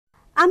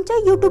आमच्या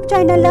YouTube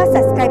चॅनलला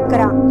subscribe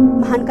करा,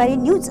 महानकारी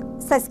न्यूज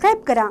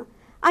सबस्क्राइब करा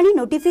आणि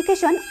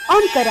नोटिफिकेशन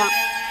ऑन करा।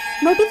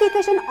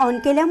 नोटिफिकेशन ऑन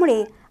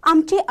केल्यामुळे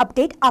आमचे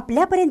अपडेट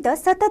आपल्यापर्यंत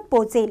सतत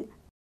पोहोचेल।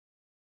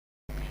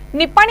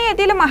 निपाणी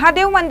येथील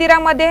महादेव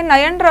मंदिरामध्ये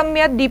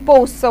नयनरम्य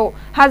दीपोत्सव,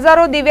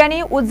 हजारो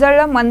दिव्यांनी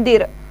उजळल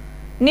मंदिर।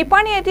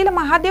 निपाणी येथील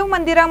महादेव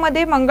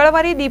मंदिरामध्ये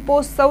मंगळवारी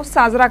दीपोत्सव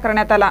साजरा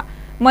करण्यात आला।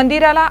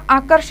 मंदिराला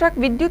आकर्षक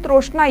विद्युत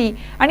रोषणाई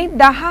आणि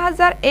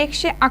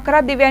 10,111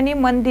 दिव्यांनी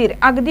मंदिर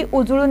अगदी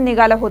उजळून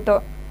निघालं होतं।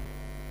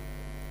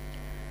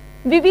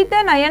 विविध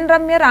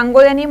नयनरम्य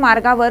रांगोळ्यांनी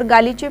मार्गावर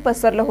गालीचे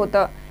पसरलं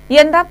होतं।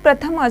 यंदा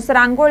प्रथमच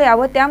रांगोळ्या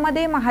व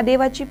त्यामध्ये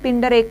महादेवाची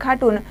पिंड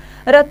रेखाटून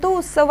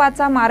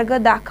रथोत्सवाचा मार्ग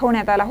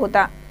दाखवण्यात आला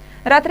होता।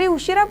 रात्री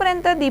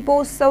उशिरापर्यंत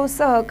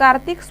दीपोत्सवसह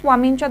कार्तिक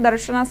स्वामींच्या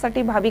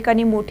दर्शनासाठी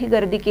भाविकांनी मोठी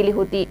गर्दी केली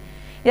होती।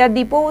 या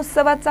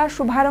दीपोत्सवाचा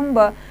शुभारंभ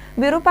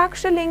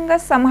विरूपाक्षलिंग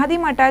समाधी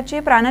मठाचे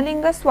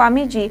प्राणलिंग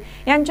स्वामीजी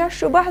यांच्या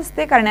शुभ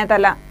हस्ते करण्यात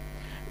आला।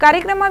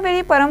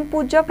 कार्यक्रमावेळी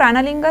परमपूज्य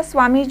प्राणलिंग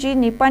स्वामीजी,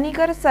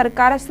 निपाणीकर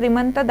सरकार,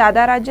 श्रीमंत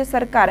दादाराजे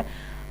सरकार,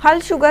 हल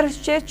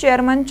शुगर्सचे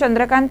चेअरमन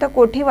चंद्रकांत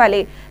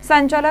कोठीवाले,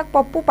 संचालक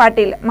पप्पू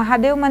पाटील,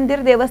 महादेव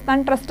मंदिर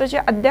देवस्थान ट्रस्टचे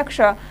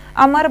अध्यक्ष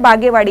अमर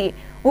बागेवाडी,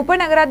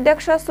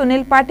 उपनगराध्यक्ष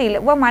सुनील पाटील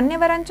व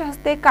मान्यवरांच्या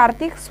हस्ते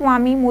कार्तिक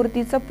स्वामी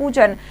मूर्तीचं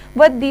पूजन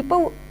व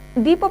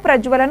दीप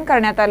प्रज्वलन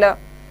करण्यात आलं।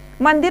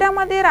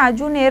 मंदिरामध्ये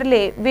राजू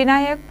नेरले,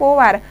 विनायक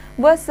पोवार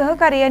व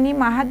सहकार्यांनी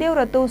महादेव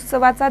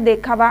रथोत्सवाचा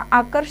देखावा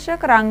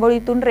आकर्षक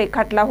रांगोळीतून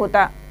रेखाटला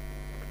होता।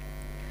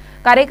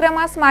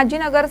 कार्यक्रमास माजी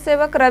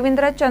नगरसेवक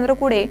रवींद्र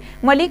चंद्रकुडे,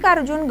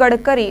 मल्लिकार्जुन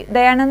गडकरी,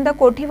 दयानंद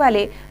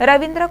कोठीवाले,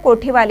 रवींद्र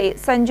कोठीवाले,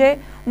 संजय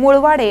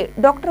मुळवाडे,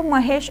 डॉक्टर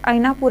महेश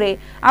ऐनापुरे,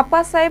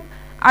 आप्पासाहेब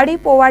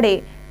आडीपोवाडे,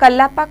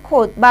 कल्लापा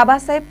खोत,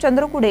 बाबासाहेब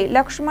चंद्रकुडे,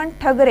 लक्ष्मण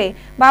ठगरे,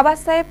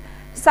 बाबासाहेब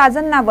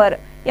साजन्नावर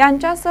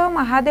यांच्यासह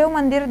महादेव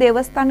मंदिर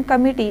देवस्थान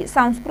कमिटी,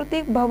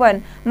 सांस्कृतिक भवन,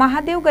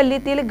 महादेव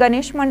गल्लीतील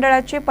गणेश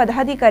मंडळाचे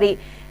पदाधिकारी,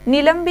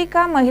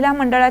 निलंबिका महिला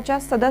मंडळाच्या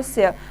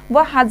सदस्य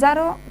व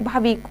हजारो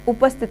भाविक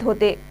उपस्थित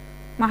होते।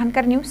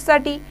 महानकर न्यूज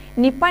साठी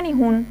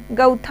निपाणीहून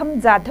गौतम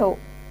जाधव।